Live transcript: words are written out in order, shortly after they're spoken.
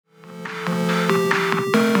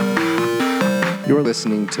You're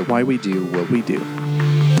listening to Why We Do What We Do.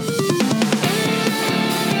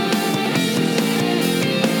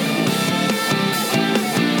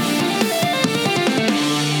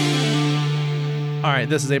 All right,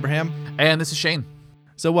 this is Abraham. And this is Shane.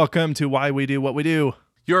 So welcome to Why We Do What We Do.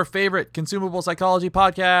 Your favorite consumable psychology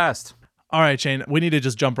podcast. All right, Shane, we need to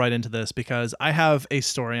just jump right into this because I have a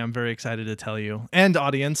story I'm very excited to tell you and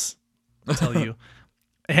audience tell you.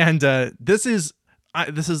 And this is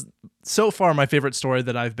so far my favorite story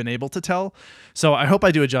that I've been able to tell. So I hope I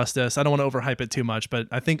do it justice. I don't want to overhype it too much, but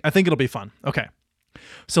I think it'll be fun. Okay.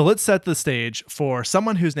 So let's set the stage for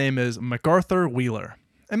someone whose name is MacArthur Wheeler.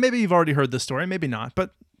 And maybe you've already heard this story, maybe not,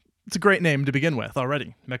 but it's a great name to begin with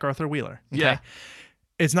already. MacArthur Wheeler. Okay? Yeah.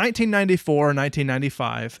 It's 1994,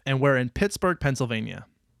 1995, and we're in Pittsburgh, Pennsylvania.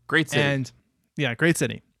 Great city. And yeah, great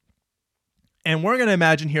city. And we're going to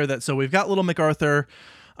imagine here that, so we've got little MacArthur.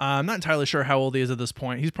 I'm not entirely sure how old he is at this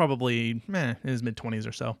point. He's probably in his mid-20s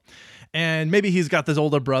or so. And maybe he's got this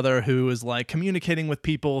older brother who is like communicating with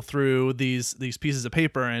people through these pieces of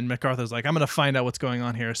paper. And MacArthur's like, I'm going to find out what's going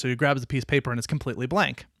on here. So he grabs the piece of paper and it's completely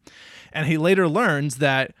blank. And he later learns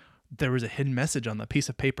that there was a hidden message on the piece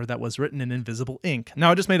of paper that was written in invisible ink.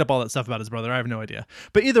 Now, I just made up all that stuff about his brother. I have no idea.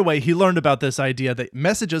 But either way, he learned about this idea that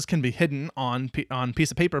messages can be hidden on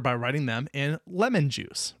piece of paper by writing them in lemon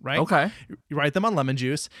juice, right? Okay. You write them on lemon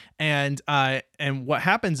juice, and what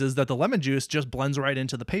happens is that the lemon juice just blends right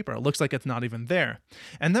into the paper. It looks like it's not even there.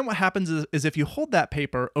 And then what happens is if you hold that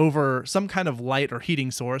paper over some kind of light or heating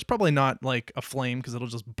source, probably not like a flame because it'll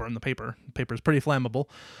just burn the paper. Paper is pretty flammable.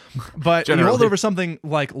 But you hold over something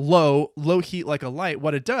like low heat like a light,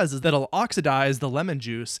 what it does is that it'll oxidize the lemon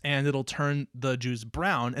juice and it'll turn the juice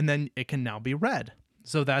brown, and then it can now be red.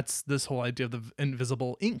 So that's this whole idea of the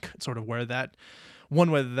invisible ink, sort of where that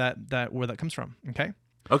comes from. Okay.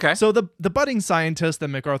 So the budding scientist that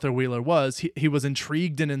MacArthur Wheeler was, he was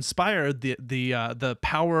intrigued and inspired the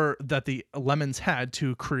power that the lemons had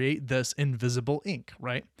to create this invisible ink,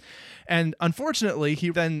 right? And unfortunately,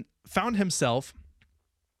 he then found himself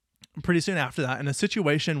pretty soon after that in a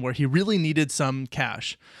situation where he really needed some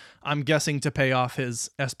cash. I'm guessing to pay off his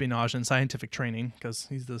espionage and scientific training because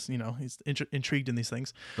he's intrigued in these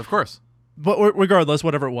things. Of course. But regardless,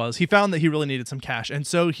 whatever it was, he found that he really needed some cash. And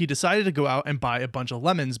so he decided to go out and buy a bunch of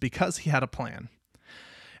lemons because he had a plan.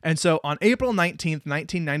 And so on April 19th,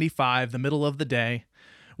 1995, the middle of the day,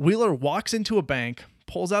 Wheeler walks into a bank,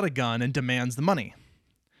 pulls out a gun, and demands the money.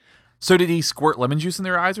 So did he squirt lemon juice in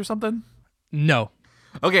their eyes or something? No.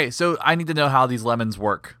 Okay, so I need to know how these lemons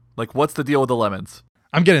work. Like, what's the deal with the lemons?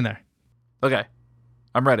 I'm getting there. Okay,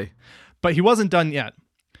 I'm ready. But he wasn't done yet.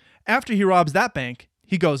 After he robs that bank,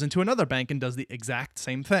 he goes into another bank and does the exact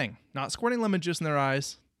same thing. Not squirting lemon juice in their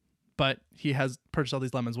eyes, but he has purchased all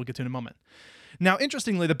these lemons. We'll get to in a moment. Now,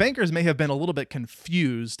 interestingly, the bankers may have been a little bit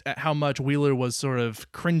confused at how much Wheeler was sort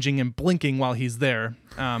of cringing and blinking while he's there,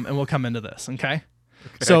 and we'll come into this, okay?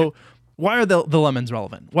 So why are the lemons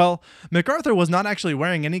relevant? Well, MacArthur was not actually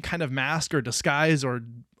wearing any kind of mask or disguise or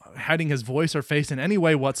hiding his voice or face in any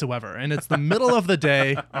way whatsoever. And it's the middle of the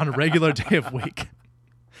day on a regular day of week.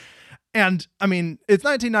 And I mean, it's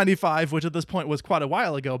 1995, which at this point was quite a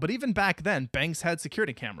while ago. But even back then, banks had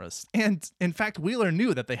security cameras. And in fact, Wheeler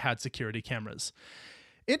knew that they had security cameras.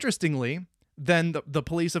 Interestingly, then the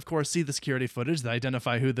police, of course, see the security footage. They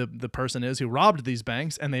identify who the person is who robbed these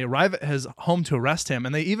banks, and they arrive at his home to arrest him.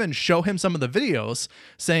 And they even show him some of the videos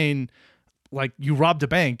saying, like, you robbed a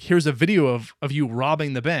bank. Here's a video of you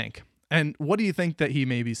robbing the bank. And what do you think that he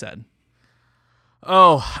maybe said?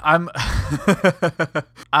 Oh,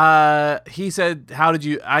 he said, how did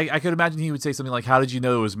you, I could imagine he would say something like, how did you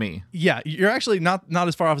know it was me? Yeah, you're actually not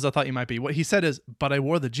as far off as I thought you might be. What he said is, but I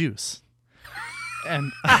wore the juice.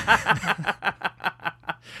 And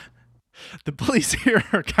the police here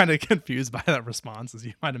are kind of confused by that response, as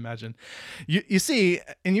you might imagine. You see,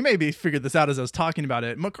 and you maybe figured this out as I was talking about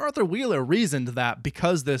it, MacArthur Wheeler reasoned that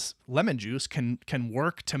because this lemon juice can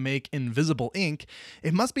work to make invisible ink,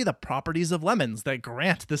 it must be the properties of lemons that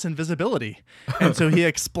grant this invisibility. And so he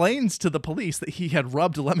explains to the police that he had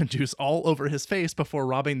rubbed lemon juice all over his face before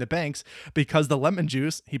robbing the banks because the lemon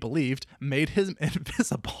juice, he believed, made him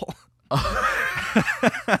invisible.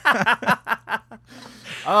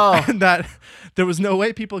 And that there was no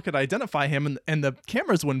way people could identify him, and the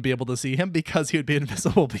cameras wouldn't be able to see him because he would be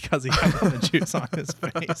invisible because he had lemon juice on his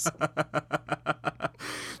face.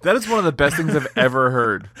 That is one of the best things I've ever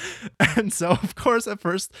heard. And so, of course,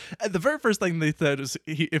 the very first thing they said is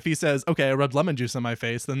if he says, okay, I rubbed lemon juice on my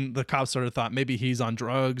face, then the cops sort of thought maybe he's on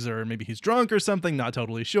drugs or maybe he's drunk or something, not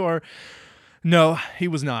totally sure. No, he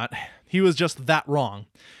was not. He was just that wrong.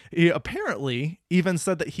 He apparently even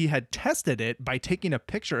said that he had tested it by taking a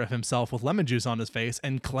picture of himself with lemon juice on his face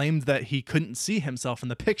and claimed that he couldn't see himself in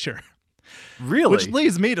the picture. Really? Which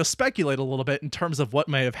leads me to speculate a little bit in terms of what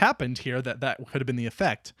may have happened here, that could have been the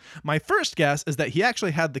effect. My first guess is that he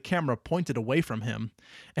actually had the camera pointed away from him.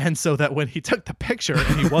 And so that when he took the picture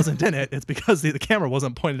and he wasn't in it, it's because the camera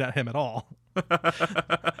wasn't pointed at him at all.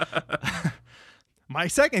 My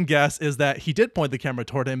second guess is that he did point the camera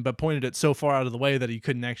toward him, but pointed it so far out of the way that he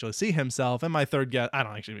couldn't actually see himself. And my third guess, I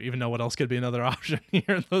don't actually even know what else could be another option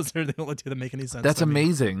here. Those are the only two that make any sense. That's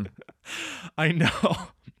amazing. I know.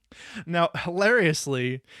 Now,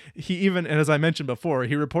 hilariously, he even, and as I mentioned before,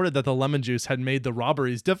 he reported that the lemon juice had made the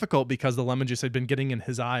robberies difficult because the lemon juice had been getting in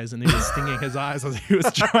his eyes and he was stinging his eyes as he was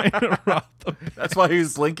trying to rob them. That's why he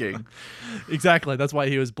was blinking. Exactly. That's why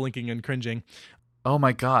he was blinking and cringing. Oh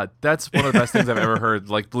my God. That's one of the best things I've ever heard.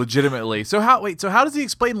 Like, legitimately. So how does he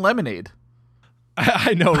explain lemonade?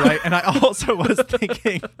 I know, right? And I also was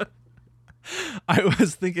thinking...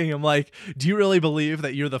 I'm like, do you really believe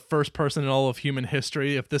that you're the first person in all of human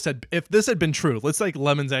history? If this had been true, let's say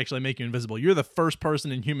lemons actually make you invisible. You're the first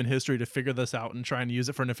person in human history to figure this out and try and use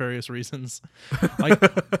it for nefarious reasons. Like,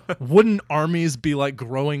 wouldn't armies be like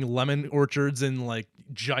growing lemon orchards in like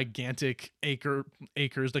gigantic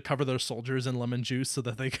acres to cover their soldiers in lemon juice so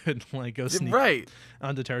that they could like go sneak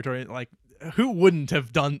onto territory? Like, who wouldn't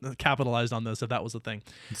have capitalized on this if that was a thing?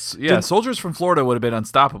 Yeah, soldiers from Florida would have been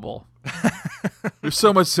unstoppable. There's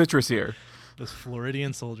so much citrus here. Those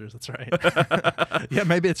Floridian soldiers, that's right. Yeah,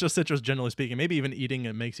 maybe it's just citrus generally speaking. Maybe even eating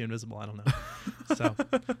it makes you invisible. I don't know. So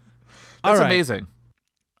that's amazing.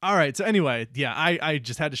 All right. So anyway, yeah, I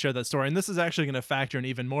just had to share that story. And this is actually going to factor in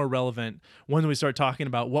even more relevant when we start talking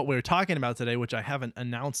about what we're talking about today, which I haven't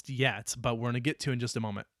announced yet, but we're going to get to in just a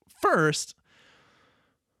moment. First,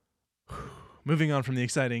 moving on from the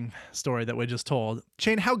exciting story that we just told,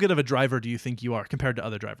 Shane, how good of a driver do you think you are compared to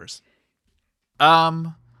other drivers?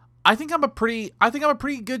 I think I'm a pretty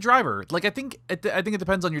good driver. Like, I think it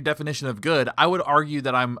depends on your definition of good. I would argue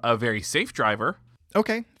that I'm a very safe driver.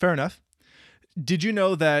 Okay, fair enough. Did you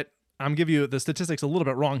know that I'm giving you the statistics a little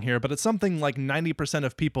bit wrong here, but it's something like 90%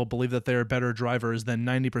 of people believe that they're better drivers than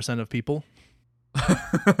 90% of people?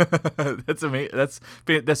 That's amazing.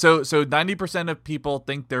 So 90% of people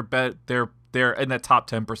think they're in the top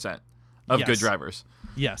 10% of good drivers.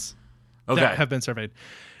 Yes. Okay. That have been surveyed.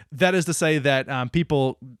 That is to say that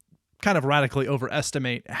people kind of radically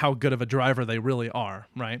overestimate how good of a driver they really are,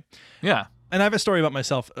 right? Yeah. And I have a story about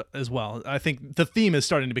myself as well. I think the theme is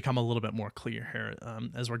starting to become a little bit more clear here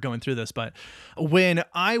as we're going through this. But when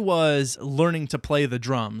I was learning to play the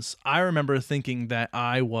drums, I remember thinking that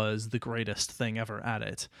I was the greatest thing ever at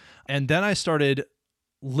it. And then I started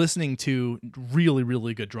listening to really,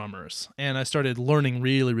 really good drummers. And I started learning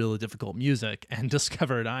really, really difficult music and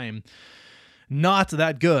discovered I'm not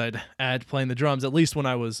that good at playing the drums, at least when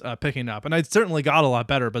I was picking up. And I certainly got a lot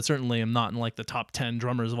better, but certainly am not in like the top 10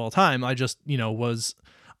 drummers of all time. I just,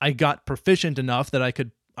 I got proficient enough that I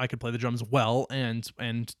could play the drums well and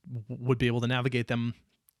would be able to navigate them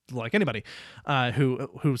like anybody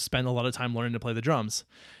who spent a lot of time learning to play the drums.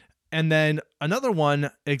 And then another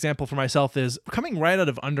example for myself is coming right out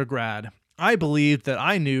of undergrad. I believed that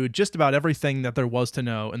I knew just about everything that there was to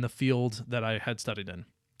know in the field that I had studied in.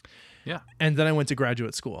 Yeah. And then I went to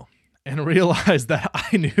graduate school and realized that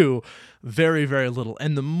I knew very, very little.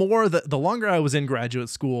 And the longer I was in graduate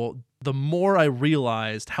school, the more I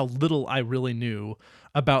realized how little I really knew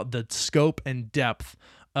about the scope and depth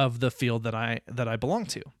of the field that I belong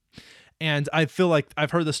to. And I feel like I've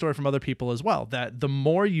heard this story from other people as well, that the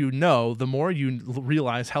more you know, the more you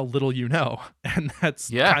realize how little you know. And that's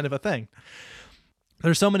kind of a thing.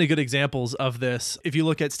 There's so many good examples of this. If you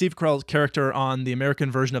look at Steve Carell's character on the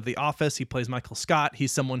American version of The Office, he plays Michael Scott.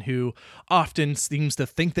 He's someone who often seems to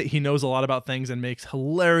think that he knows a lot about things and makes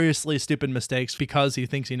hilariously stupid mistakes because he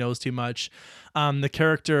thinks he knows too much. The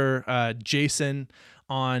character Jason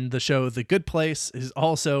on the show The Good Place is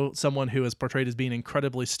also someone who is portrayed as being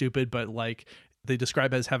incredibly stupid, but like they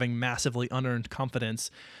describe as having massively unearned confidence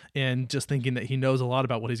and just thinking that he knows a lot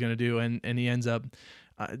about what he's going to do. And he ends up...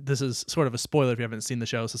 this is sort of a spoiler if you haven't seen the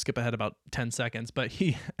show, so skip ahead about 10 seconds. But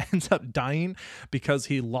he ends up dying because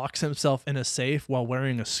he locks himself in a safe while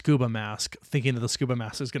wearing a scuba mask, thinking that the scuba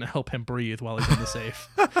mask is going to help him breathe while he's in the safe,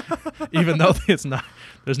 even though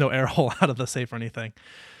there's no air hole out of the safe or anything.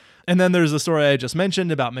 And then there's the story I just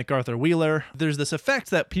mentioned about MacArthur Wheeler. There's this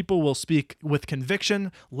effect that people will speak with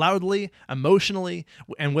conviction, loudly, emotionally,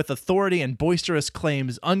 and with authority and boisterous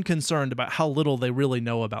claims, unconcerned about how little they really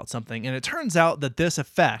know about something. And it turns out that this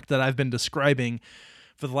effect that I've been describing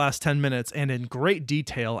for the last 10 minutes and in great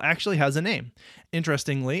detail actually has a name.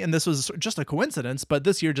 Interestingly, and this was just a coincidence, but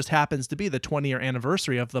this year just happens to be the 20-year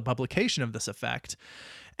anniversary of the publication of this effect.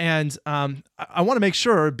 And I want to make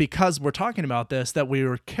sure, because we're talking about this, that we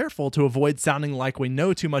were careful to avoid sounding like we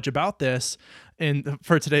know too much about this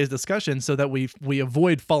for today's discussion, so that we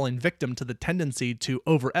avoid falling victim to the tendency to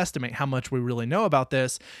overestimate how much we really know about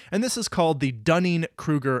this. And this is called the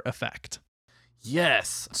Dunning-Kruger effect.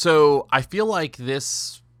 Yes. So I feel like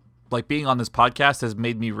this, like being on this podcast, has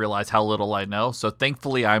made me realize how little I know. So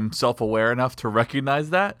thankfully, I'm self-aware enough to recognize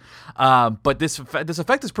that. But this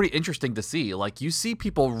effect is pretty interesting to see. Like, you see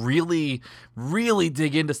people really, really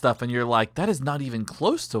dig into stuff, and you're like, that is not even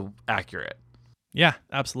close to accurate. Yeah,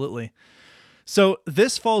 absolutely. So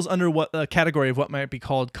this falls under a category of what might be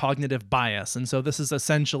called cognitive bias. And so this is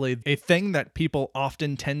essentially a thing that people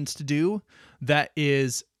often tend to do that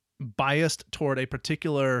is biased toward a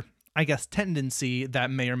particular, I guess, tendency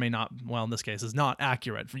that may or may not, well, in this case, is not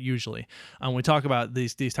accurate usually. When we talk about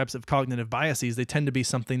these types of cognitive biases, they tend to be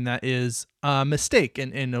something that is a mistake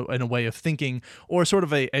in a way of thinking, or sort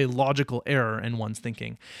of a logical error in one's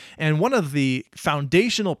thinking. And one of the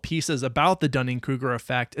foundational pieces about the Dunning-Kruger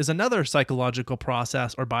effect is another psychological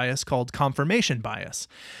process or bias called confirmation bias.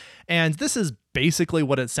 And this is basically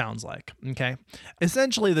what it sounds like, okay?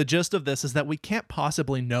 Essentially, the gist of this is that we can't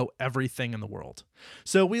possibly know everything in the world.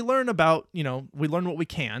 So we learn about, we learn what we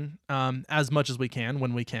can, as much as we can,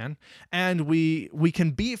 when we can, and we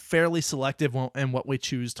can be fairly selective in what we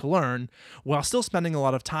choose to learn, while still spending a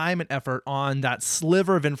lot of time and effort on that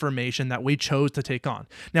sliver of information that we chose to take on.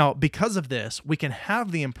 Now, because of this, we can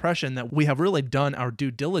have the impression that we have really done our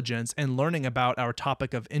due diligence in learning about our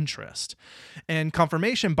topic of interest. And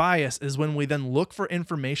confirmation bias is when we then look for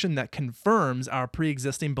information that confirms our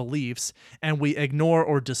pre-existing beliefs, and we ignore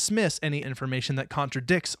or dismiss any information that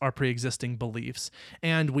contradicts our pre-existing beliefs,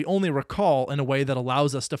 and we only recall in a way that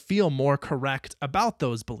allows us to feel more correct about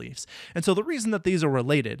those beliefs. And so the reason that these are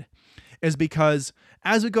related is because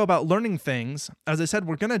as we go about learning things, as I said,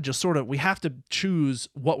 we're going to just we have to choose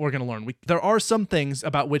what we're going to learn. There are some things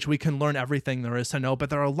about which we can learn everything there is to know, but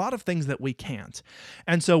there are a lot of things that we can't.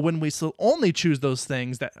 And so when we only choose those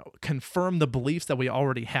things that confirm the beliefs that we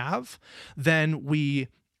already have, then we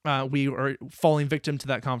are falling victim to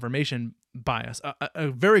that confirmation bias. A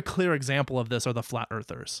very clear example of this are the flat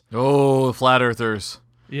earthers. Oh, the flat earthers.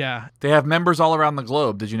 Yeah. They have members all around the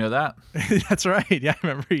globe. Did you know that? That's right. Yeah, I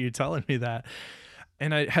remember you telling me that.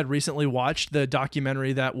 And I had recently watched the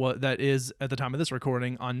documentary that is, at the time of this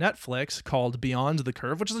recording, on Netflix called Beyond the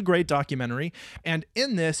Curve, which is a great documentary. And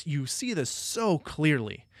in this, you see this so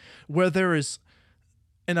clearly, where there is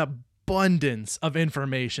an abundance of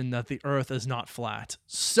information that the Earth is not flat.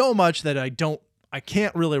 So much that I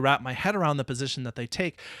can't really wrap my head around the position that they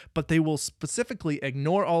take, but they will specifically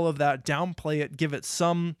ignore all of that, downplay it, give it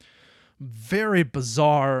some very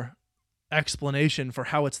bizarre explanation for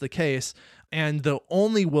how it's the case, and they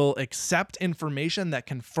only will accept information that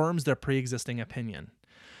confirms their pre-existing opinion.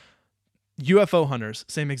 UFO hunters,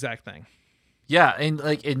 same exact thing. Yeah, and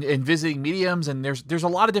like in visiting mediums, and there's a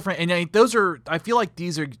lot of different, and I feel like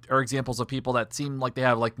these are examples of people that seem like they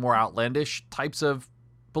have like more outlandish types of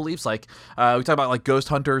beliefs. Like we talk about like ghost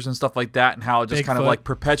hunters and stuff like that, and how it just kind of like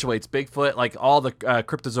perpetuates Bigfoot, like all the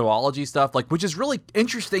cryptozoology stuff, like, which is really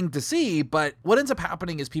interesting to see. But what ends up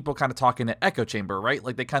happening is people kind of talk in an echo chamber, right?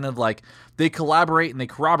 Like they collaborate and they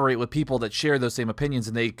corroborate with people that share those same opinions,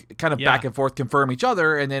 and they kind of back and forth confirm each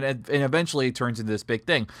other, and then and eventually it turns into this big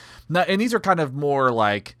thing. Now, and these are kind of more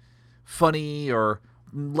like funny or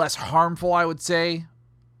less harmful, I would say,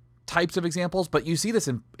 types of examples, but you see this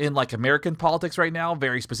in like American politics right now,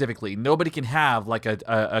 very specifically. Nobody can have like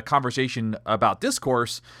a conversation about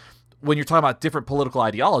discourse when you're talking about different political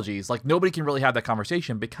ideologies. Like, nobody can really have that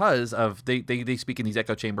conversation because of they speak in these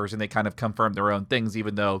echo chambers, and they kind of confirm their own things,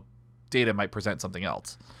 even though data might present something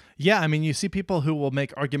else. Yeah, I mean, you see people who will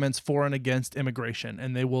make arguments for and against immigration,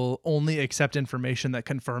 and they will only accept information that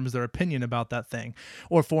confirms their opinion about that thing,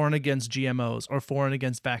 or for and against GMOs, or for and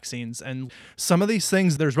against vaccines. And some of these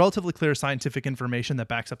things, there's relatively clear scientific information that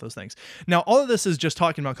backs up those things. Now, all of this is just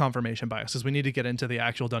talking about confirmation bias, because we need to get into the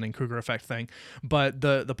actual Dunning-Kruger effect thing. But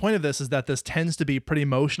the point of this is that this tends to be pretty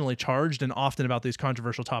emotionally charged, and often about these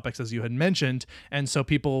controversial topics, as you had mentioned. And so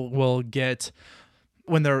people will get,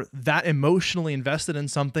 when they're that emotionally invested in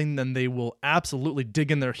something, then they will absolutely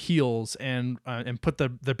dig in their heels and put their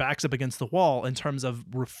backs up against the wall in terms of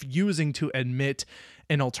refusing to admit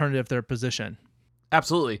an alternative to their position.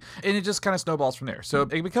 Absolutely. And it just kind of snowballs from there. So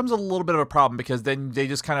it becomes a little bit of a problem, because then they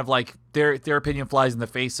just kind of like their opinion flies in the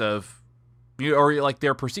face of, or like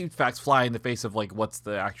their perceived facts fly in the face of like what's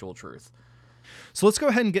the actual truth. So let's go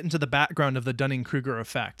ahead and get into the background of the Dunning-Kruger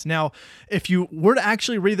effect. Now, if you were to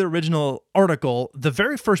actually read the original article, the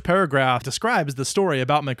very first paragraph describes the story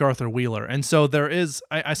about MacArthur Wheeler. And so there is,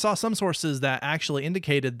 I saw some sources that actually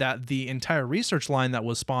indicated that the entire research line that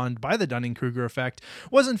was spawned by the Dunning-Kruger effect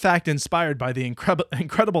was in fact inspired by the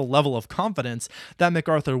incredible level of confidence that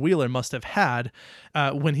MacArthur Wheeler must have had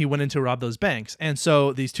when he went in to rob those banks. And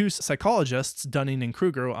so these two psychologists, Dunning and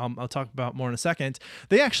Kruger, I'll talk about more in a second,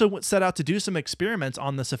 they actually set out to do some experiments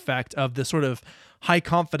on this effect of this sort of high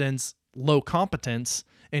confidence, low competence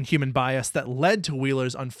and human bias that led to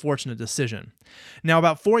Wheeler's unfortunate decision. Now,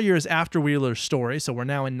 about 4 years after Wheeler's story, so we're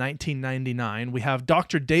now in 1999, we have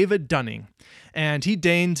Dr. David Dunning, and he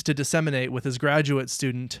deigned to disseminate with his graduate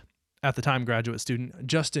student,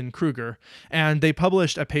 Justin Kruger, and they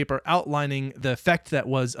published a paper outlining the effect that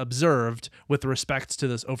was observed with respect to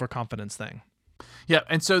this overconfidence thing. Yeah,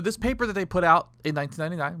 and so this paper that they put out in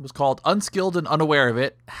 1999 was called Unskilled and Unaware of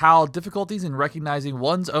It, How Difficulties in Recognizing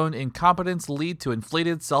One's Own Incompetence Lead to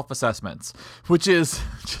Inflated Self-Assessments, which is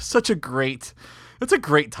just it's a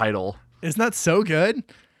great title. Isn't that so good?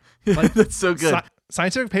 Like, that's so good.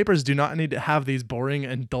 Scientific papers do not need to have these boring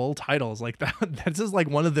and dull titles like that. This is like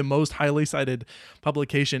one of the most highly cited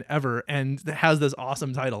publication ever, and it has this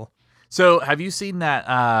awesome title. So have you seen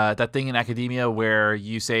that thing in academia where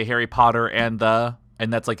you say Harry Potter and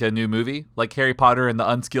that's like a new movie, like Harry Potter and the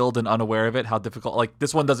Unskilled and Unaware of It, how difficult, like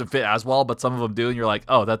this one doesn't fit as well, but some of them do, and you're like,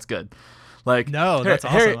 oh, that's good. Like, no, that's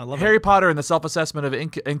awesome. I love Harry it. Potter and the self-assessment of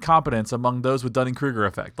incompetence among those with Dunning-Kruger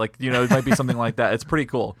effect. Like, it might be something like that. It's pretty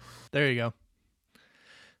cool. There you go.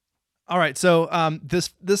 All right, so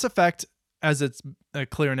this effect, as it's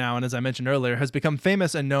clear now, and as I mentioned earlier, has become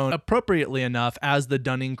famous and known appropriately enough as the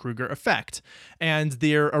Dunning-Kruger effect. And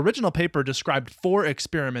their original paper described 4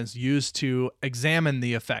 experiments used to examine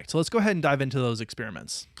the effect. So let's go ahead and dive into those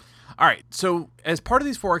experiments. All right, so as part of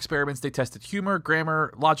these 4 experiments, they tested humor,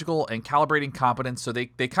 grammar, logical, and calibrating competence. So they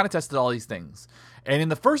kind of tested all these things. And in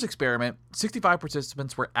the first experiment, 65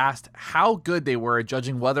 participants were asked how good they were at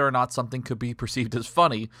judging whether or not something could be perceived as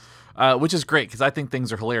funny, which is great because I think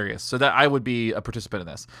things are hilarious. So that I would be a participant in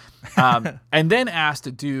this. And then asked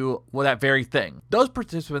to do that very thing. Those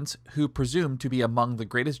participants who presumed to be among the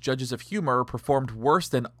greatest judges of humor performed worse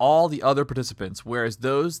than all the other participants, whereas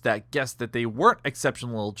those that guessed that they weren't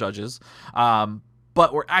exceptional judges,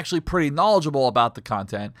 but were actually pretty knowledgeable about the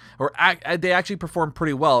content, or they actually performed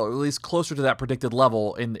pretty well, or at least closer to that predicted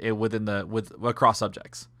level with across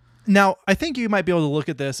subjects. Now, I think you might be able to look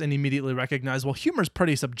at this and immediately recognize, well, humor is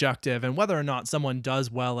pretty subjective, and whether or not someone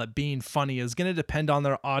does well at being funny is going to depend on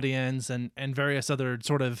their audience and various other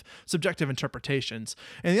sort of subjective interpretations.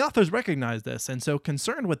 And the authors recognize this, and so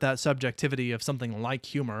concerned with that subjectivity of something like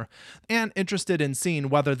humor, and interested in seeing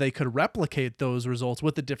whether they could replicate those results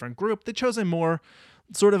with a different group, they chose a more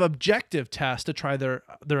sort of objective test to try their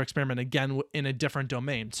experiment again in a different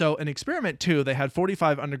domain. So in experiment 2, they had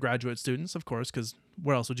 45 undergraduate students, of course, because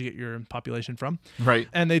where else would you get your population from? Right.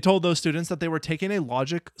 And they told those students that they were taking a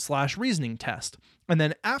logic/reasoning test. And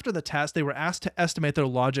then after the test, they were asked to estimate their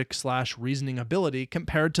logic/reasoning ability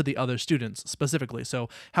compared to the other students specifically. So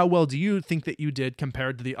how well do you think that you did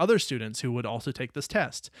compared to the other students who would also take this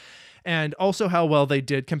test? And also how well they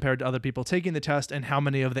did compared to other people taking the test and how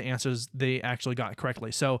many of the answers they actually got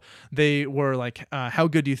correctly. So they were like, how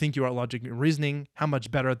good do you think you are at logic and reasoning? How much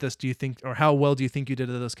better at this do you think, or how well do you think you did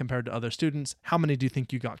at this compared to other students? How many do you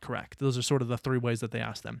think you got correct? Those are sort of the 3 ways that they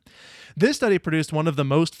asked them. This study produced one of the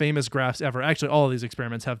most famous graphs ever. Actually, all of these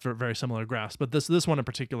experiments have very similar graphs, but this one in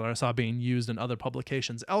particular I saw being used in other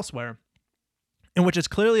publications elsewhere, in which it's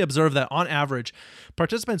clearly observed that on average,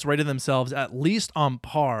 participants rated themselves at least on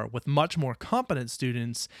par with much more competent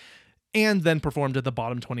students and then performed at the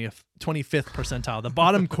bottom 25th percentile, the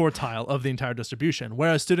bottom quartile of the entire distribution,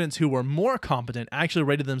 whereas students who were more competent actually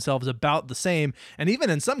rated themselves about the same, and even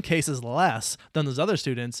in some cases less than those other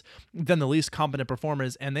students, than the least competent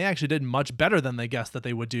performers, and they actually did much better than they guessed that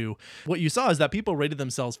they would do. What you saw is that people rated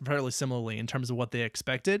themselves fairly similarly in terms of what they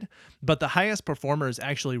expected, but the highest performers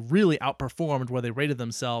actually really outperformed where they rated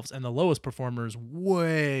themselves, and the lowest performers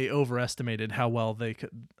way overestimated how well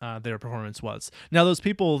their performance was. Now, those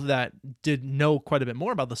people that did know quite a bit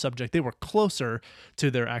more about the subject, they were closer to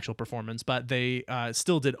their actual performance, but they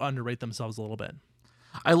still did underrate themselves a little bit.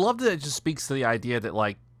 I love that it just speaks to the idea that,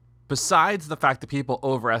 like, besides the fact that people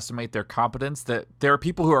overestimate their competence, that there are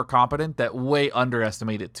people who are competent that way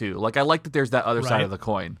underestimate it too. Like, I like that there's that other side of the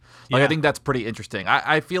coin. Like, yeah. I think that's pretty interesting.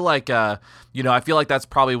 I feel like, I feel like that's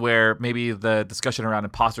probably where maybe the discussion around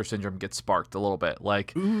imposter syndrome gets sparked a little bit.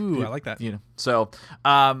 Like, ooh, I like that. So,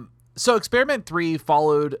 So experiment 3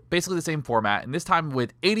 followed basically the same format, and this time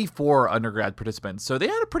with 84 undergrad participants. So they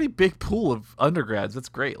had a pretty big pool of undergrads. That's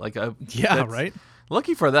great. Right?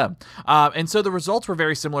 Lucky for them. And so the results were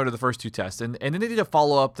very similar to the first 2 tests. And then they did a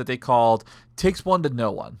follow-up that they called Takes One to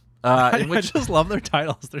Know One. I just love their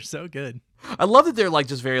titles. They're so good. I love that they're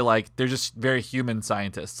they're just very human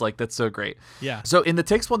scientists. That's so great. Yeah. So in the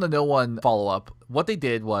Takes One to Know One follow-up, what they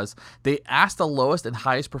did was they asked the lowest and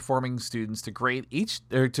highest performing students to grade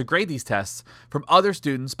these tests from other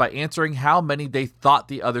students by answering how many they thought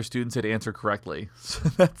the other students had answered correctly. So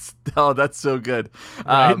that's so good.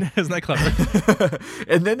 Right? Isn't that clever?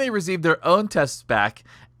 And then they received their own tests back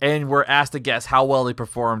and were asked to guess how well they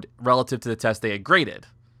performed relative to the test they had graded.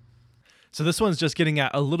 So this one's just getting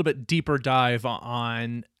at a little bit deeper dive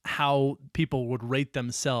on how people would rate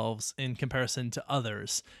themselves in comparison to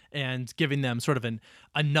others and giving them sort of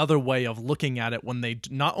another way of looking at it when they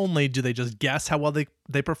not only do they just guess how well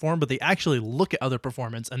they perform, but they actually look at other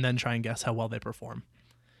performance and then try and guess how well they perform.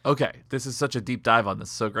 Okay, this is such a deep dive on this.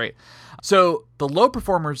 So great. So the low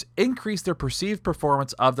performers increased their perceived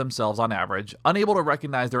performance of themselves on average, unable to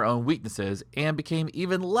recognize their own weaknesses, and became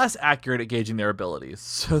even less accurate at gauging their abilities.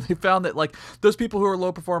 So they found that those people who are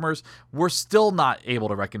low performers were still not able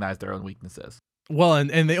to recognize their own weaknesses. Well,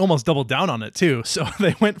 and they almost doubled down on it too. So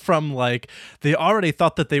they went from they already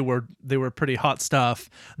thought that they were pretty hot stuff.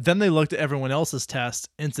 Then they looked at everyone else's tests.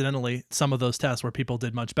 Incidentally, some of those tests where people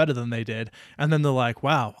did much better than they did. And then they're like,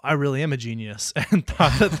 wow, I really am a genius. And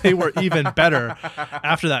thought that they were even better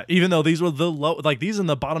after that, even though these were these in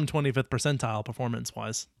the bottom 25th percentile performance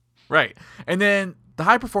wise. Right. And then the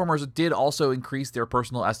high performers did also increase their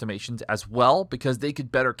personal estimations as well because they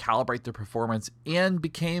could better calibrate their performance and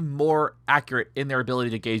became more accurate in their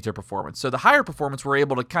ability to gauge their performance. So the higher performance were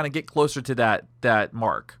able to kind of get closer to that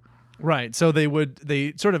mark. Right. So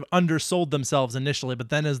they sort of undersold themselves initially, but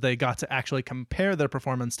then as they got to actually compare their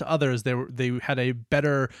performance to others, they had a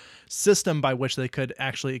better system by which they could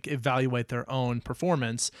actually evaluate their own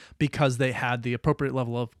performance because they had the appropriate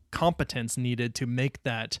level of competence needed to make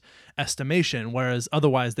that estimation, whereas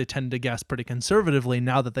otherwise they tend to guess pretty conservatively.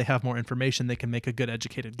 Now that they have more information, they can make a good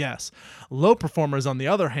educated guess. Low performers, on the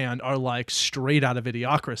other hand, are straight out of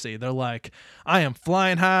idiocracy. They're like, I am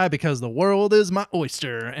flying high because the world is my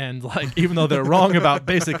oyster. And even though they're wrong about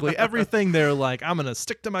basically everything, they're like, I'm going to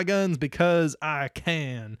stick to my guns because I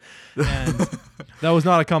can. And that was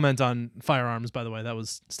not a comment on firearms, by the way. That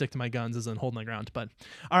was stick to my guns as in hold my ground. But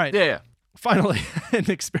all right. Yeah. Finally, in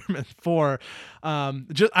experiment 4,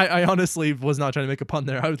 I honestly was not trying to make a pun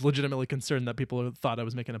there. I was legitimately concerned that people thought I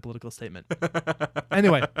was making a political statement.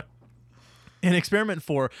 Anyway, in experiment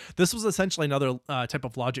 4, this was essentially another type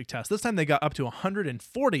of logic test. This time they got up to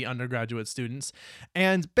 140 undergraduate students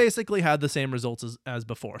and basically had the same results as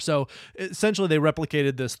before. So essentially they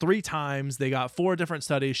replicated this 3 times. They got 4 different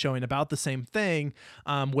studies showing about the same thing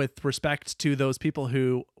with respect to those people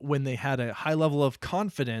who, when they had a high level of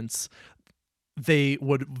confidence, they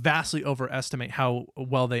would vastly overestimate how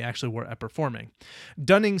well they actually were at performing.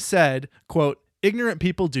 Dunning said, quote, ignorant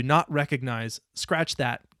people do not recognize,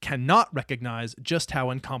 cannot recognize just how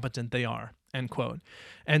incompetent they are, end quote.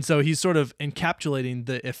 And so he's sort of encapsulating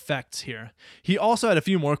the effects here. He also had a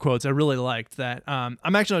few more quotes I really liked that I'm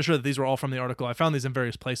actually not sure that these were all from the article. I found these in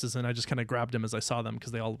various places and I just kind of grabbed them as I saw them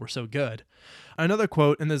because they all were so good. Another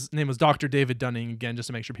quote, and his name was Dr. David Dunning, again, just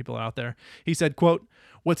to make sure people are out there. He said, quote,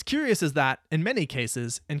 what's curious is that, in many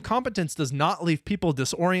cases, incompetence does not leave people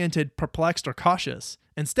disoriented, perplexed, or cautious.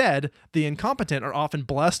 Instead, the incompetent are often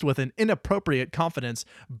blessed with an inappropriate confidence,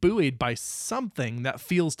 buoyed by something that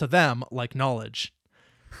feels to them like knowledge.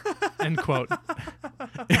 End quote.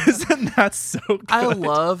 Isn't that so good?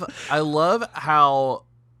 I love how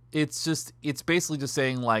it's basically just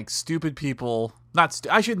saying stupid people.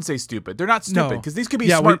 I shouldn't say stupid. They're not stupid because these could be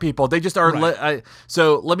smart people. They just are. Right.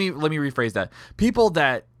 So let me rephrase that. People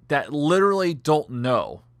that literally don't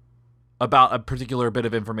know about a particular bit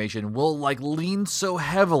of information will lean so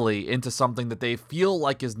heavily into something that they feel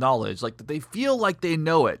like is knowledge, that they feel like they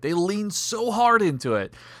know it. They lean so hard into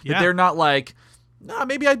it that they're not nah,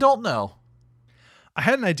 maybe I don't know. I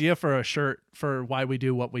had an idea for a shirt for Why We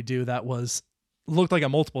Do What We Do that looked like a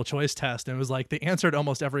multiple choice test, and it was they answered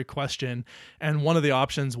almost every question, and one of the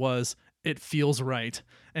options was it feels right,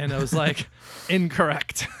 and it was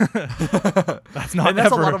incorrect. That's not. And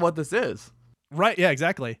that's a lot of what this is. Right. Yeah,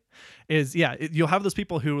 exactly. You'll have those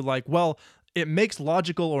people who it makes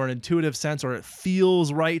logical or an intuitive sense, or it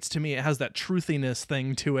feels right to me. It has that truthiness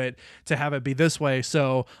thing to it to have it be this way.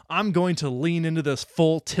 So I'm going to lean into this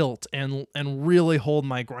full tilt and really hold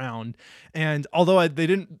my ground. And although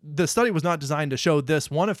the study was not designed to show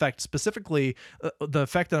this one effect specifically, the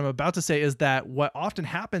effect that I'm about to say is that what often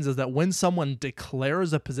happens is that when someone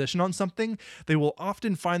declares a position on something, they will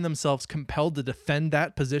often find themselves compelled to defend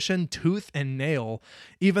that position tooth and nail,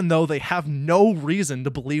 even though they have no reason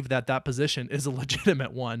to believe that position is a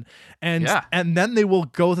legitimate one. And then they will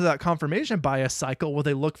go through that confirmation bias cycle where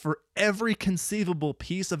they look for every conceivable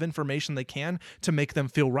piece of information they can to make them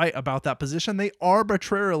feel right about that position they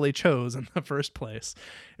arbitrarily chose in the first place.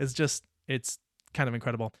 It's kind of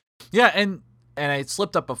incredible. Yeah, and I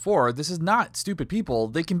slipped up before, this is not stupid people.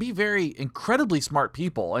 They can be very incredibly smart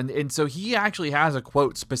people. And so he actually has a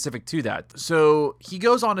quote specific to that. So he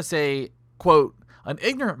goes on to say, quote, "An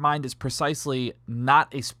ignorant mind is precisely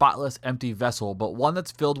not a spotless, empty vessel, but one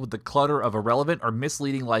that's filled with the clutter of irrelevant or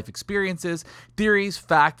misleading life experiences, theories,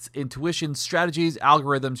 facts, intuitions, strategies,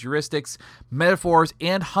 algorithms, heuristics, metaphors,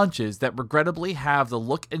 and hunches that regrettably have the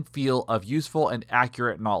look and feel of useful and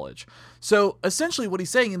accurate knowledge." So essentially what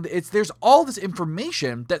he's saying is there's all this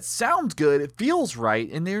information that sounds good, it feels right,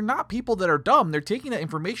 and they're not people that are dumb. They're taking that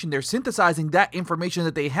information, they're synthesizing that information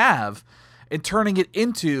that they have and turning it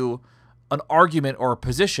into an argument or a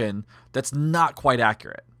position that's not quite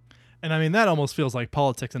accurate. And I mean, that almost feels like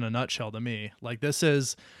politics in a nutshell to me. Like this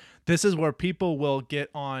is where people will get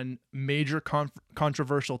on major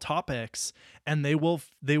controversial topics, and they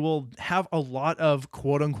will have a lot of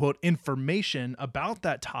quote unquote information about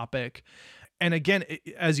that topic. And again,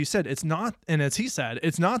 as you said, it's not, and as he said,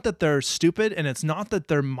 it's not that they're stupid, and it's not that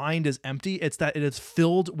their mind is empty. It's that it is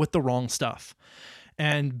filled with the wrong stuff.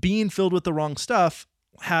 And being filled with the wrong stuff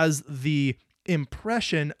has the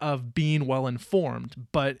impression of being well informed,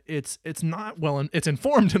 but it's not it's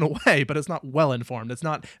informed in a way, but it's not well informed. It's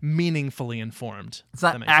not meaningfully informed. It's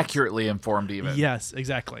not accurately informed even. Yes,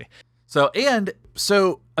 exactly. So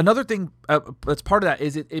another thing that's part of that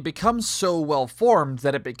is it becomes so well formed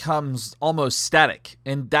that it becomes almost static,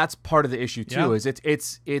 and that's part of the issue too. Yeah.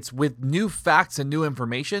 Is it's with new facts and new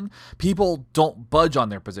information, people don't budge on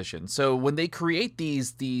their position. So when they create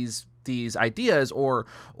these ideas or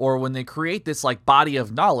when they create this like body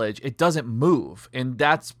of knowledge, it doesn't move, and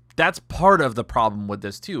that's part of the problem with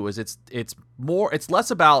this too. Is it's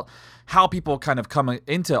less about how people kind of come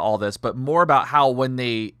into all this, but more about how when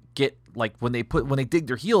they dig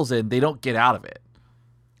their heels in, they don't get out of it.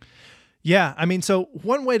 Yeah, I mean, so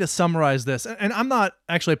one way to summarize this, and I'm not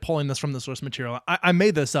actually pulling this from the source material, I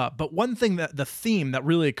made this up, but one thing that the theme that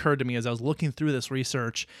really occurred to me as I was looking through this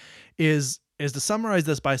research is to summarize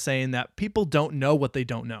this by saying that people don't know what they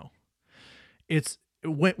don't know. It's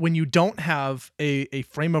when you don't have a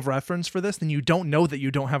frame of reference for this, then you don't know that you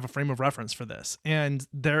don't have a frame of reference for this. And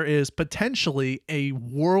there is potentially a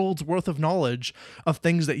world's worth of knowledge of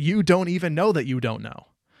things that you don't even know that you don't know.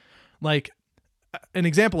 Like an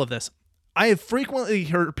example of this, I have frequently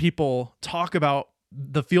heard people talk about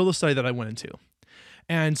the field of study that I went into.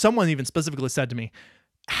 And someone even specifically said to me,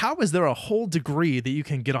 how is there a whole degree that you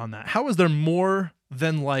can get on that? How is there more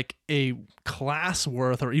than like a class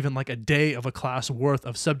worth or even like a day of a class worth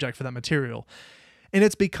of subject for that material? And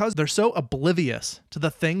it's because they're so oblivious to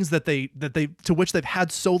the things that they to which they've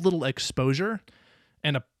had so little exposure,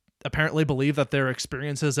 and apparently believe that their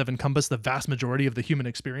experiences have encompassed the vast majority of the human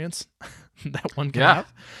experience that one can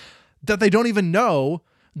have, that they don't even know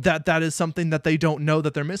that is something that they don't know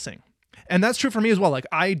that they're missing. And that's true for me as well. Like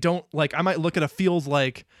I might look at a field,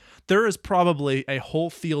 like there is probably a whole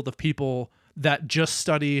field of people that just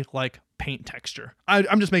study like paint texture.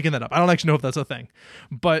 I'm just making that up. I don't actually know if that's a thing,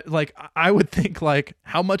 but like I would think like,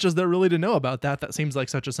 how much is there really to know about that? That seems like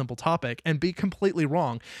such a simple topic, and be completely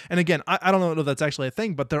wrong. And again, I don't know if that's actually a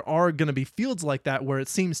thing, but there are going to be fields like that where it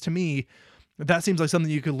seems to me that seems like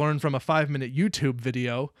something you could learn from a 5-minute YouTube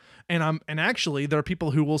video. And actually there are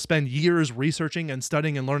people who will spend years researching and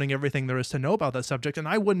studying and learning everything there is to know about that subject, and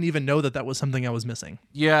I wouldn't even know that was something I was missing.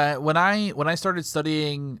 Yeah, when I started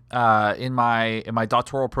studying in my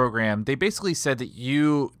doctoral program, they basically said that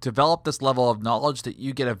you develop this level of knowledge that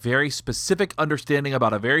you get a very specific understanding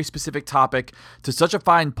about a very specific topic to such a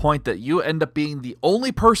fine point that you end up being the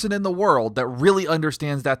only person in the world that really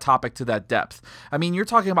understands that topic to that depth. I mean, you're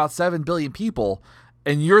talking about 7 billion people,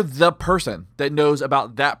 and you're the person that knows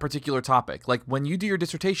about that particular topic. Like when you do your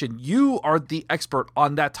dissertation, you are the expert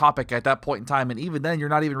on that topic at that point in time. And even then, you're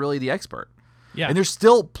not even really the expert. Yeah. And there's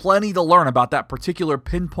still plenty to learn about that particular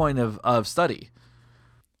pinpoint of study.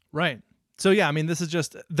 Right. So yeah, I mean, this is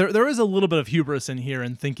just, there is a little bit of hubris in here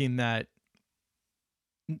in thinking that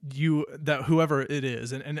whoever it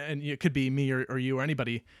is, and it could be me or you or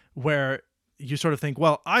anybody, where you sort of think,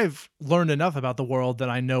 well, I've learned enough about the world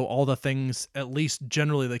that I know all the things, at least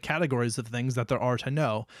generally the categories of things that there are to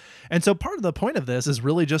know. And so part of the point of this is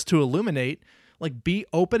really just to illuminate, like, be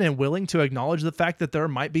open and willing to acknowledge the fact that there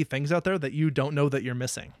might be things out there that you don't know that you're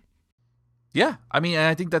missing. Yeah, I mean, and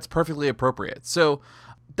I think that's perfectly appropriate. So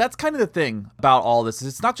that's kind of the thing about all this, is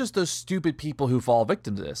it's not just those stupid people who fall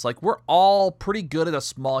victim to this. Like, we're all pretty good at a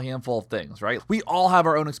small handful of things, right? We all have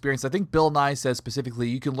our own experience. I think Bill Nye says specifically,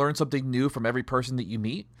 you can learn something new from every person that you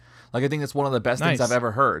meet. Like, I think that's one of the best things I've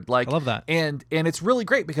ever heard. Like, I love that. And it's really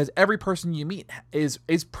great because every person you meet is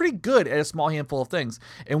pretty good at a small handful of things.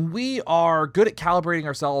 And we are good at calibrating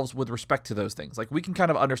ourselves with respect to those things. Like, we can kind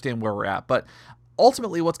of understand where we're at. But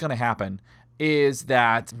ultimately what's going to happen is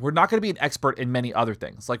that we're not going to be an expert in many other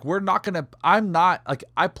things. Like, I'm not, like,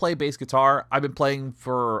 I play bass guitar. I've been playing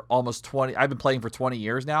for 20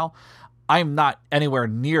 years now. I'm not anywhere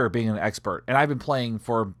near being an expert, and I've been playing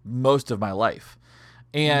for most of my life.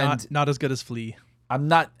 And not as good as Flea. I'm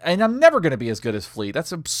not, and I'm never going to be as good as Flea.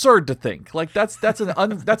 That's absurd to think. Like, that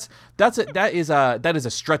is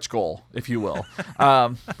a stretch goal, if you will.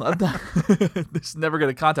 This never going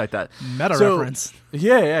to contact that Meta reference.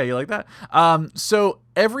 Yeah, you like that? So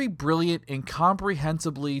every brilliant,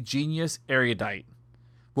 incomprehensibly genius erudite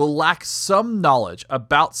will lack some knowledge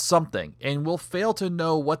about something and will fail to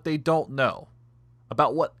know what they don't know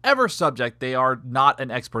about whatever subject they are not an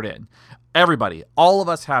expert in. Everybody, all of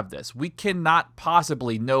us have this. We cannot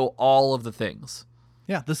possibly know all of the things.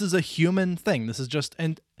 Yeah, this is a human thing. This is just,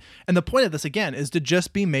 and the point of this, again, is to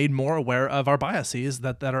just be made more aware of our biases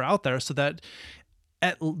that are out there, so that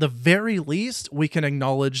at the very least, we can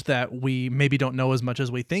acknowledge that we maybe don't know as much as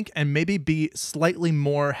we think, and maybe be slightly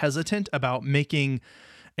more hesitant about making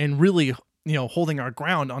and really, holding our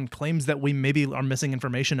ground on claims that we maybe are missing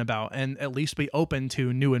information about, and at least be open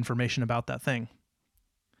to new information about that thing.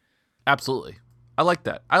 Absolutely. I like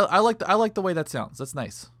that. I like the way that sounds. That's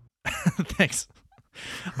nice. Thanks.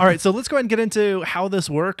 All right, so let's go ahead and get into how this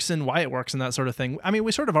works and why it works and that sort of thing. I mean,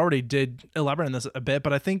 we sort of already did elaborate on this a bit,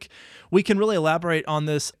 but I think we can really elaborate on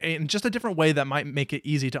this in just a different way that might make it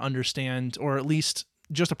easy to understand, or at least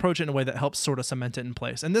just approach it in a way that helps sort of cement it in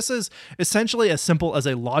place. And this is essentially as simple as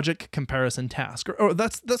a logic comparison task, or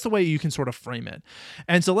that's the way you can sort of frame it.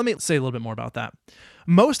 And so let me say a little bit more about that.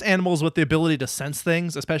 Most animals with the ability to sense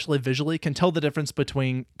things, especially visually, can tell the difference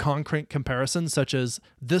between concrete comparisons, such as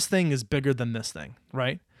this thing is bigger than this thing,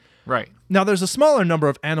 right? Right. Now, there's a smaller number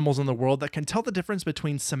of animals in the world that can tell the difference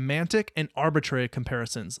between semantic and arbitrary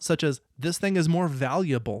comparisons, such as this thing is more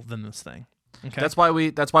valuable than this thing. Okay. That's why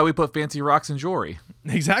we put fancy rocks in jewelry.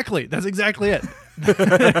 Exactly. That's exactly it.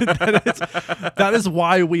 that is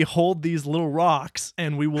why we hold these little rocks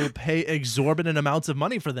and we will pay exorbitant amounts of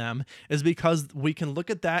money for them, is because we can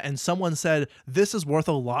look at that and someone said, this is worth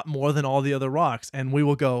a lot more than all the other rocks. And we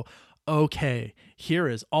will go, okay, here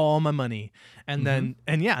is all my money. And then,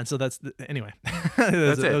 and so that's, anyway,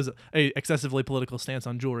 that was a excessively political stance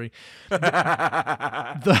on jewelry. The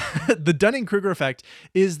Dunning-Kruger effect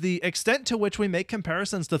is the extent to which we make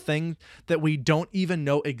comparisons to things that we don't even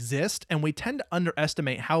know exist. And we tend to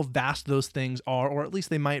underestimate how vast those things are, or at least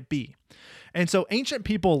they might be. And so ancient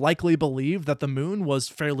people likely believed that the moon was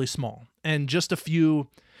fairly small and just a few,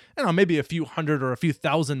 I don't know, maybe a few hundred or a few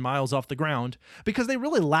thousand miles off the ground, because they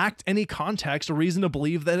really lacked any context or reason to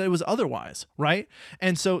believe that it was otherwise, right?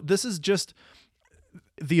 And so this is just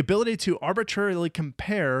the ability to arbitrarily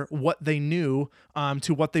compare what they knew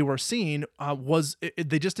to what they were seeing.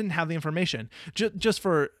 They just didn't have the information. Just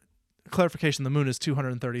for clarification, the moon is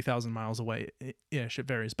 230,000 miles away. Ish, it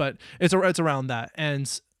varies, but it's around that. And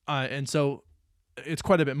so it's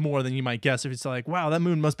quite a bit more than you might guess if it's like, wow, that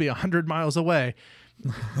moon must be 100 miles away.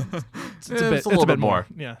 It's a little bit more.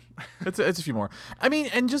 Yeah. It's a few more. I mean,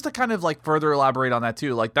 and just to kind of like further elaborate on that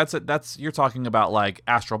too, like that's you're talking about like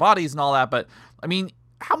astral bodies and all that, but I mean,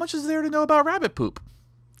 how much is there to know about rabbit poop?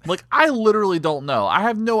 Like, I literally don't know. I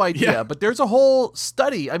have no idea, but there's a whole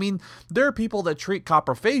study. I mean, there are people that treat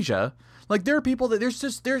coprophagia. Like, there are people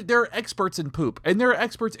that they're experts in poop, and they're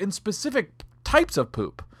experts in specific types of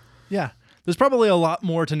poop. Yeah. There's probably a lot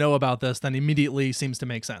more to know about this than immediately seems to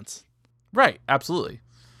make sense. Right, absolutely.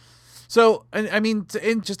 So, and I mean,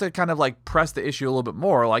 just to kind of like press the issue a little bit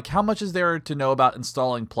more, like how much is there to know about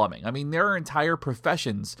installing plumbing? I mean, there are entire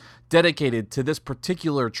professions dedicated to this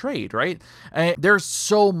particular trade, right? And there's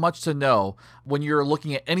so much to know when you're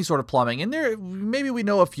looking at any sort of plumbing. And there, maybe we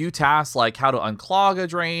know a few tasks like how to unclog a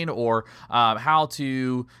drain, or how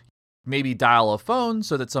to maybe dial a phone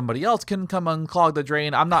so that somebody else can come unclog the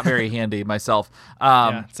drain. I'm not very handy myself.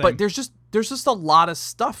 But there's just a lot of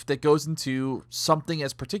stuff that goes into something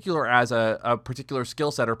as particular as a particular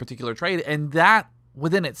skill set or particular trade, and that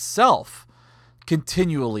within itself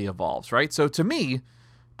continually evolves, right? So to me,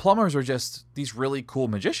 plumbers are just these really cool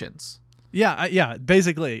magicians. Yeah.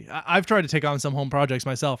 Basically, I've tried to take on some home projects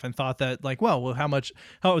myself and thought that like, well,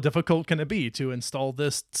 how difficult can it be to install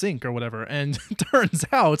this sink or whatever? And turns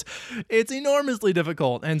out it's enormously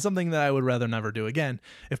difficult and something that I would rather never do again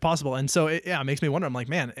if possible. And so it makes me wonder, I'm like,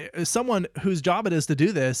 man, as someone whose job it is to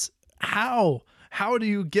do this, how do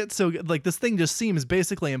you get so good? Like, this thing just seems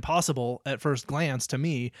basically impossible at first glance to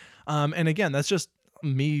me. And again, that's just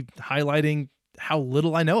me highlighting how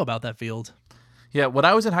little I know about that field. Yeah, when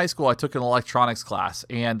I was in high school, I took an electronics class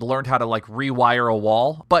and learned how to like rewire a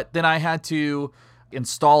wall. But then I had to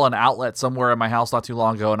install an outlet somewhere in my house not too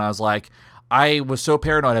long ago. And I was so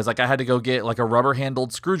paranoid. I was like, I had to go get like a rubber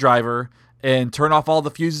handled screwdriver and turn off all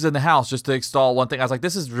the fuses in the house just to install one thing. I was like,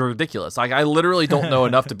 this is ridiculous. Like, I literally don't know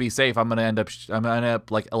enough to be safe. I'm going to end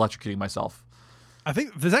up like electrocuting myself. I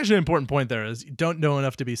think there's actually an important point there is you don't know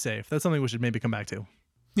enough to be safe. That's something we should maybe come back to.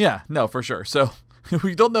 Yeah, no, for sure. So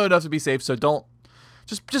we don't know enough to be safe. So don't.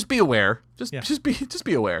 Just be aware. Just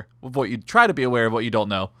be aware of what you try to be aware of what you don't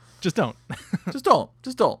know. Just don't. Just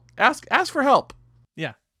don't. Ask for help.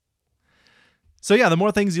 Yeah. So yeah, the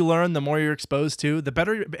more things you learn, the more you're exposed to, the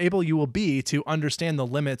better able you will be to understand the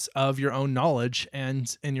limits of your own knowledge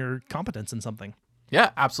and your competence in something.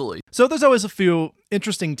 Yeah, absolutely. So there's always a few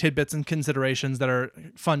interesting tidbits and considerations that are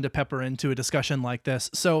fun to pepper into a discussion like this.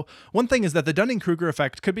 So one thing is that the Dunning-Kruger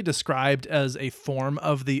effect could be described as a form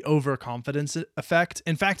of the overconfidence effect.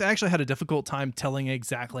 In fact, I actually had a difficult time telling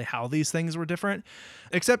exactly how these things were different,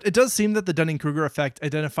 except it does seem that the Dunning-Kruger effect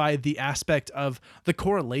identified the aspect of the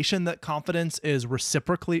correlation that confidence is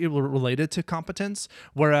reciprocally related to competence,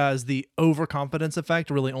 whereas the overconfidence effect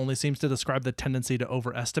really only seems to describe the tendency to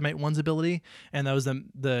overestimate one's ability. And that was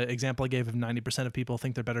the example I gave of 90% of people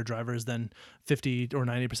think they're better drivers than 50 or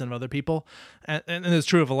 90% of other people. And it's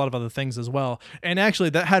true of a lot of other things as well. And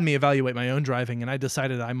actually that had me evaluate my own driving, and I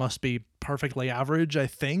decided I must be perfectly average. I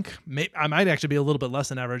think I might actually be a little bit less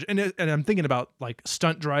than average. And I'm thinking about like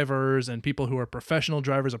stunt drivers and people who are professional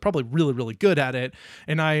drivers are probably really, really good at it.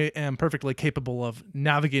 And I am perfectly capable of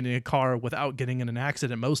navigating a car without getting in an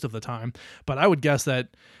accident most of the time. But I would guess that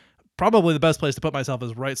probably the best place to put myself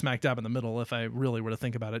is right smack dab in the middle if I really were to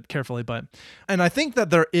think about it carefully. And I think that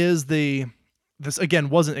there is this again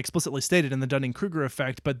wasn't explicitly stated in the Dunning-Kruger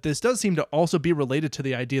effect, but this does seem to also be related to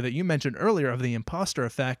the idea that you mentioned earlier of the imposter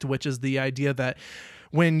effect, which is the idea that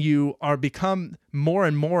when you are become more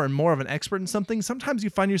and more and more of an expert in something, sometimes you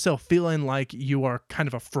find yourself feeling like you are kind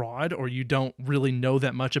of a fraud or you don't really know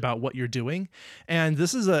that much about what you're doing. And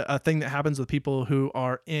this is a thing that happens with people who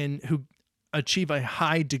achieve a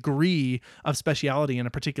high degree of speciality in a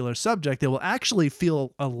particular subject. They will actually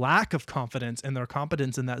feel a lack of confidence in their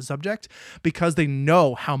competence in that subject because they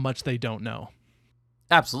know how much they don't know.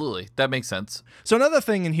 Absolutely. That makes sense. So another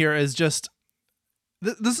thing in here is just,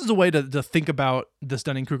 this is a way to think about this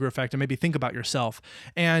Dunning-Kruger effect and maybe think about yourself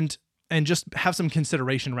and just have some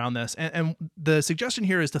consideration around this. And the suggestion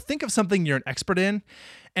here is to think of something you're an expert in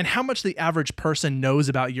and how much the average person knows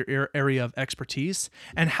about your area of expertise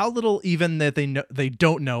and how little even that they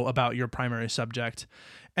don't know about your primary subject.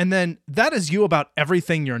 And then that is you about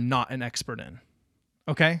everything you're not an expert in.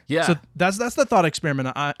 Okay. Yeah. So that's the thought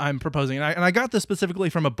experiment I'm proposing. And I got this specifically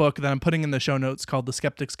from a book that I'm putting in the show notes called The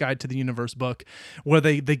Skeptic's Guide to the Universe book, where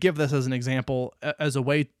they give this as an example, as a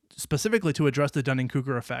way specifically to address the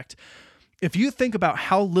Dunning-Kruger effect. If you think about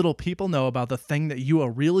how little people know about the thing that you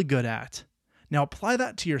are really good at, now apply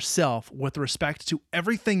that to yourself with respect to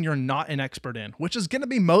everything you're not an expert in, which is going to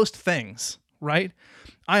be most things, right?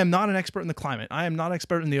 I am not an expert in the climate. I am not an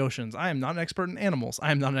expert in the oceans. I am not an expert in animals.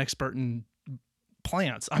 I am not an expert in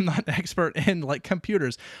plants. I'm not an expert in like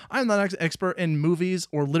computers. I'm not an expert in movies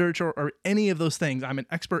or literature or any of those things. I'm an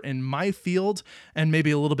expert in my field and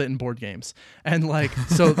maybe a little bit in board games. And like,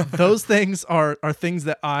 so those things are things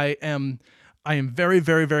that I am very,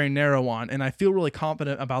 very, very narrow on. And I feel really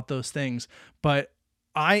confident about those things, but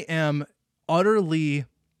I am utterly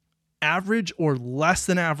average or less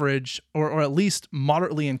than average, or at least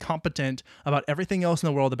moderately incompetent about everything else in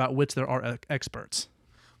the world about which there are experts.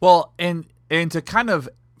 Well, and to kind of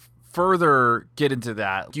further get into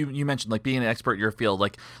that, you mentioned like being an expert in your field.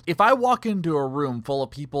 Like if I walk into a room full of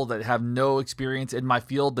people that have no experience in my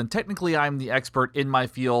field, then technically I'm the expert in my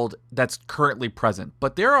field that's currently present.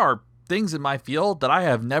 But there are things in my field that I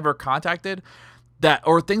have never contacted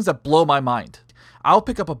or things that blow my mind. I'll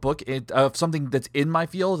pick up a book of something that's in my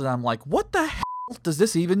field and I'm like, what the hell does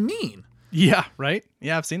this even mean? Yeah, right?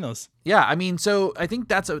 Yeah, I've seen those. Yeah, I mean, so I think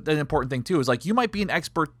that's an important thing too, is like you might be an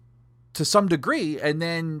expert to some degree, and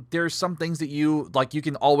then there's some things that you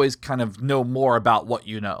can always kind of know more about what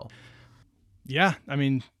you know. Yeah, I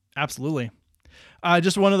mean, absolutely.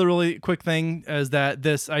 Just one other really quick thing is that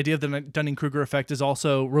this idea of the Dunning-Kruger effect is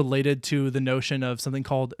also related to the notion of something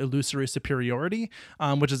called illusory superiority,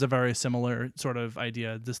 which is a very similar sort of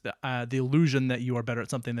idea. Just the illusion that you are better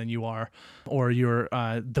at something than you are, or you're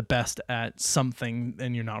the best at something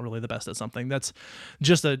and you're not really the best at something. That's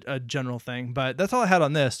just a general thing. But that's all I had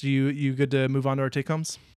on this. You good to move on to our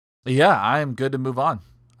take-homes? Yeah, I am good to move on.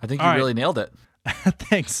 I think you really nailed it.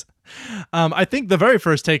 Thanks. I think the very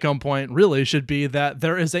first take-home point really should be that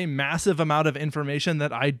there is a massive amount of information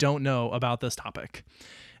that I don't know about this topic.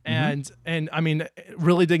 And I mean,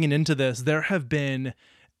 really digging into this, there have been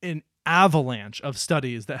an avalanche of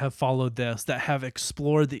studies that have followed this, that have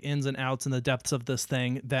explored the ins and outs and the depths of this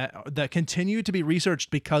thing, that continue to be researched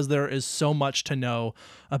because there is so much to know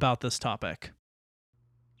about this topic.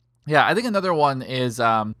 Yeah, I think another one is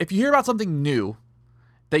if you hear about something new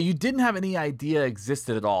that you didn't have any idea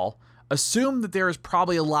existed at all, assume that there is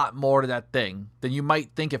probably a lot more to that thing than you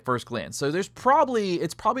might think at first glance. So it's probably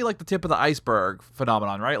like the tip of the iceberg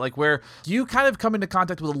phenomenon, right? Like where you kind of come into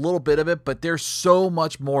contact with a little bit of it, but there's so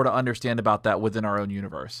much more to understand about that within our own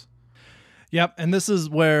universe. Yep, and this is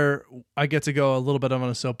where I get to go a little bit on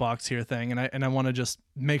a soapbox here thing, and I want to just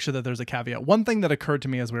make sure that there's a caveat. One thing that occurred to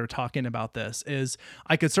me as we were talking about this is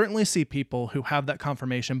I could certainly see people who have that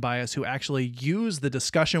confirmation bias who actually use the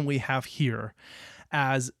discussion we have here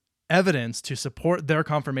as evidence to support their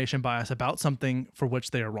confirmation bias about something for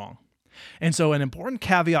which they are wrong. And so an important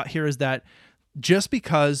caveat here is that just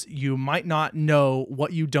because you might not know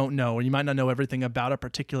what you don't know, and you might not know everything about a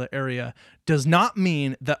particular area, does not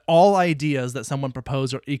mean that all ideas that someone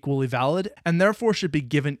proposed are equally valid and therefore should be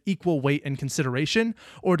given equal weight and consideration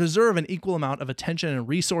or deserve an equal amount of attention and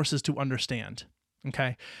resources to understand.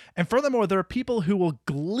 Okay? And furthermore, there are people who will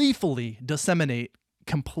gleefully disseminate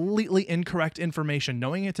completely incorrect information,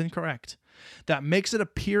 knowing it's incorrect, that makes it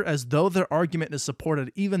appear as though their argument is supported,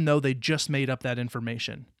 even though they just made up that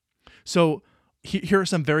information. So, here are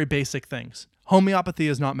some very basic things. Homeopathy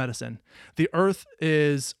is not medicine. The earth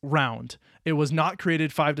is round. It was not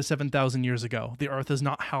created 5,000 to 7,000 years ago. The earth is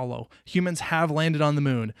not hollow. Humans have landed on the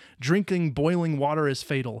moon. Drinking boiling water is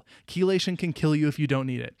fatal. Chelation can kill you if you don't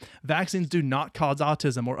need it. Vaccines do not cause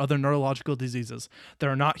autism or other neurological diseases. There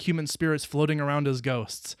are not human spirits floating around as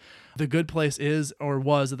ghosts. The Good Place is, or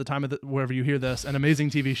was at the time of wherever you hear this, an amazing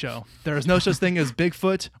TV show. There is no such thing as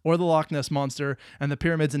Bigfoot or the Loch Ness Monster, and the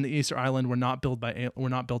pyramids in the Easter Island were not built by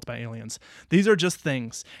aliens. These are just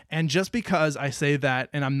things. And just because I say that,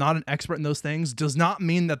 and I'm not an expert in those things, does not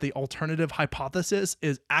mean that the alternative hypothesis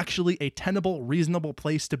is actually a tenable, reasonable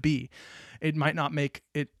place to be. It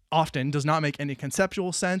often does not make any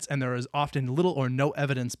conceptual sense, and there is often little or no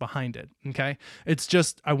evidence behind it. Okay. It's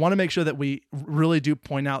just, I want to make sure that we really do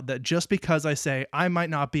point out that just because I say I might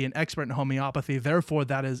not be an expert in homeopathy, therefore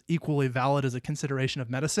that is equally valid as a consideration of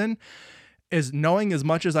medicine, is knowing as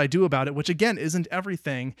much as I do about it, which again isn't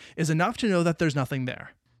everything, is enough to know that there's nothing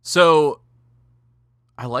there. So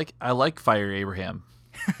I like Fire Abraham.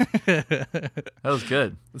 That was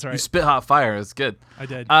good. That's right. You spit hot fire. It's good. I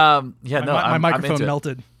did. My microphone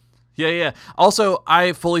melted. Yeah. Also,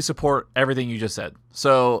 I fully support everything you just said.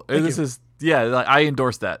 So I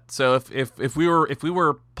endorse that. So if we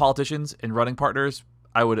were politicians and running partners,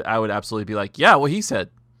 I would absolutely be like, yeah, what he said.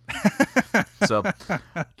 So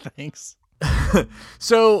thanks.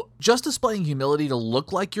 So just displaying humility to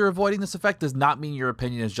look like you're avoiding this effect does not mean your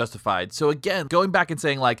opinion is justified. So again, going back and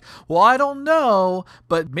saying like, well, I don't know,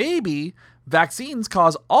 but maybe vaccines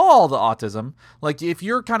cause all the autism. Like if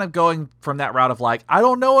you're kind of going from that route of like, I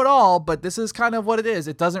don't know at all, but this is kind of what it is.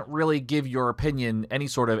 It doesn't really give your opinion any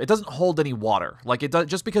sort of, it doesn't hold any water. Like it does,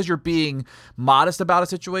 just because you're being modest about a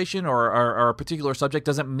situation or a particular subject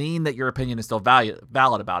doesn't mean that your opinion is still valid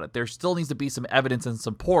about it. There still needs to be some evidence and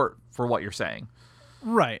support for what you're saying.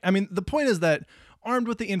 Right. I mean, the point is that armed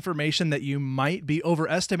with the information that you might be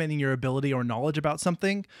overestimating your ability or knowledge about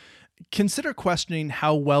something, consider questioning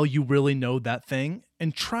how well you really know that thing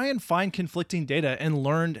and try and find conflicting data and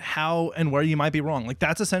learn how and where you might be wrong. Like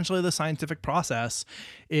that's essentially the scientific process,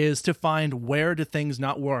 is to find where do things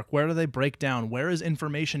not work? Where do they break down? Where is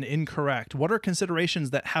information incorrect? What are considerations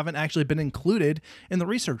that haven't actually been included in the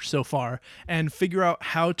research so far? And figure out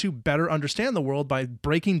how to better understand the world by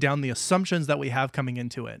breaking down the assumptions that we have coming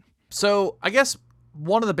into it. So I guess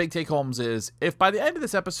one of the big take-homes is if by the end of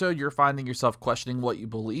this episode you're finding yourself questioning what you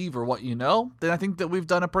believe or what you know, then I think that we've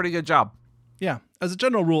done a pretty good job. Yeah. as a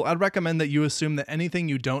general rule, I'd recommend that you assume that anything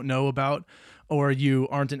you don't know about or you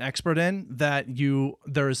aren't an expert in, that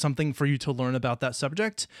there is something for you to learn about that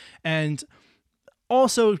subject. And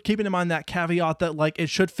also keeping in mind that caveat that like it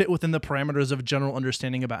should fit within the parameters of general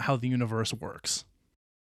understanding about how the universe works.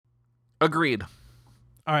 Agreed.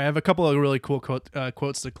 All right, I have a couple of really cool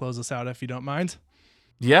quotes to close us out, if you don't mind.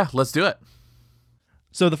 Yeah, let's do it.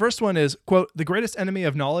 So the first one is, quote, "The greatest enemy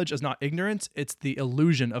of knowledge is not ignorance, it's the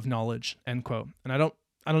illusion of knowledge," end quote. And I don't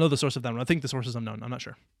know the source of that one. I think the source is unknown. I'm not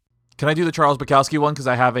sure. Can I do the Charles Bukowski one? Because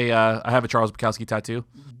I have a Charles Bukowski tattoo.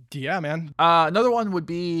 Yeah, man. Another one would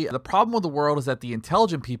be, the problem with the world is that the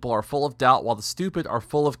intelligent people are full of doubt while the stupid are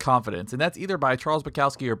full of confidence. And that's either by Charles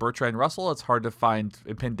Bukowski or Bertrand Russell. It's hard to find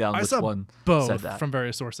and pin down which one both said that. From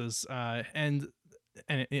various sources. And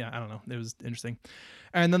yeah, I don't know. It was interesting.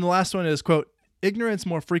 And then the last one is, quote, "Ignorance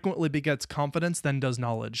more frequently begets confidence than does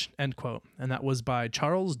knowledge," end quote. And that was by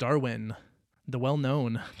Charles Darwin, the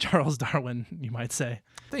well-known Charles Darwin, you might say.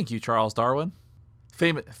 Thank you, Charles Darwin.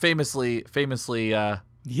 Famously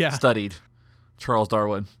Yeah. studied Charles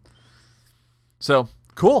Darwin. So,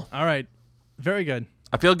 cool. All right. Very good.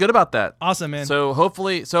 I feel good about that. Awesome, man. So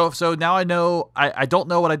hopefully, so now I know, I don't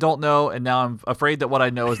know what I don't know, and now I'm afraid that what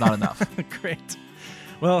I know is not enough. Great.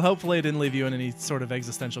 Well, hopefully it didn't leave you in any sort of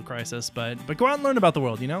existential crisis, but go out and learn about the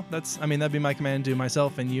world, you know? That'd be my command to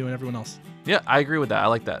myself and you and everyone else. Yeah, I agree with that. I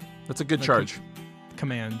like that. That's a good charge.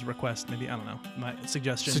 Command, request, maybe, I don't know. My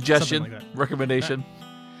suggestion, Recommendation.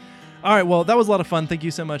 All right, well, that was a lot of fun. Thank you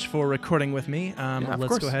so much for recording with me. Let's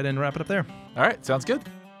course. go ahead and wrap it up there. All right, sounds good.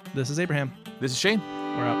 This is Abraham. This is Shane.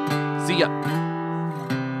 We're out. See ya.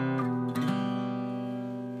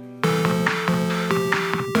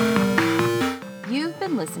 You've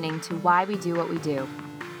been listening to Why We Do What We Do.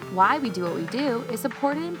 Why We Do What We Do is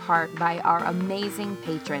supported in part by our amazing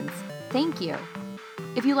patrons. Thank you.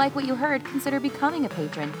 If you like what you heard, consider becoming a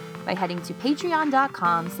patron by heading to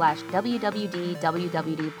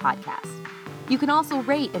patreon.com/WWDWWD podcast. You can also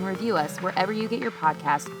rate and review us wherever you get your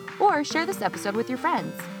podcast or share this episode with your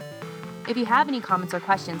friends. If you have any comments or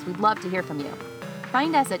questions, we'd love to hear from you.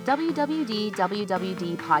 Find us at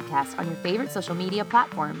WWDWWD podcast on your favorite social media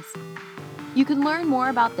platforms. You can learn more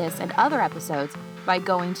about this and other episodes by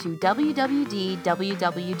going to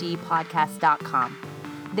www.wwdpodcast.com.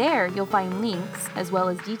 There, you'll find links as well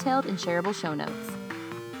as detailed and shareable show notes.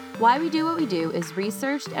 Why We Do What We Do is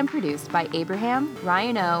researched and produced by Abraham,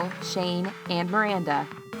 Ryan O., Shane, and Miranda.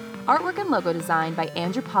 Artwork and logo design by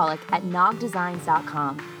Andrew Pollock at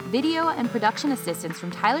nogdesigns.com. Video and production assistance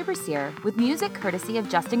from Tyler Brasier with music courtesy of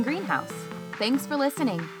Justin Greenhouse. Thanks for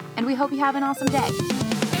listening, and we hope you have an awesome day.